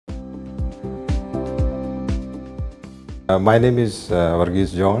My name is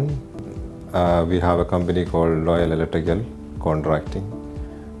Varghese John. We have a company called Loyal Electrical Contracting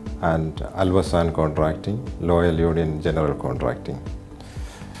and Alvasan Contracting, Loyal Union General Contracting.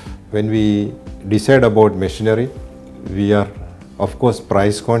 When we decide about machinery, we are of course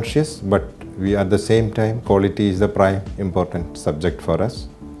price conscious, but we at the same time quality is the prime important subject for us.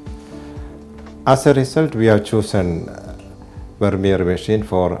 As a result, we have chosen Vermeer machine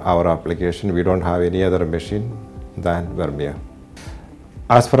for our application. We don't have any other machine than Vermeer.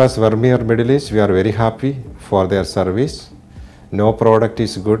 As far as Vermeer Middle East, we are very happy for their service. No product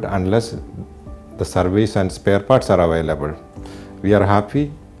is good unless the service and spare parts are available. We are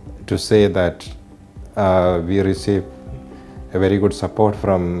happy to say that we receive a very good support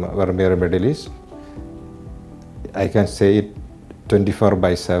from Vermeer Middle East. I can say it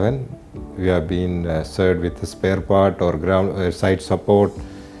 24/7. We have been served with a spare part or ground site support,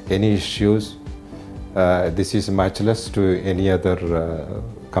 any issues. This is matchless to any other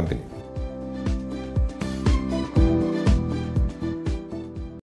company.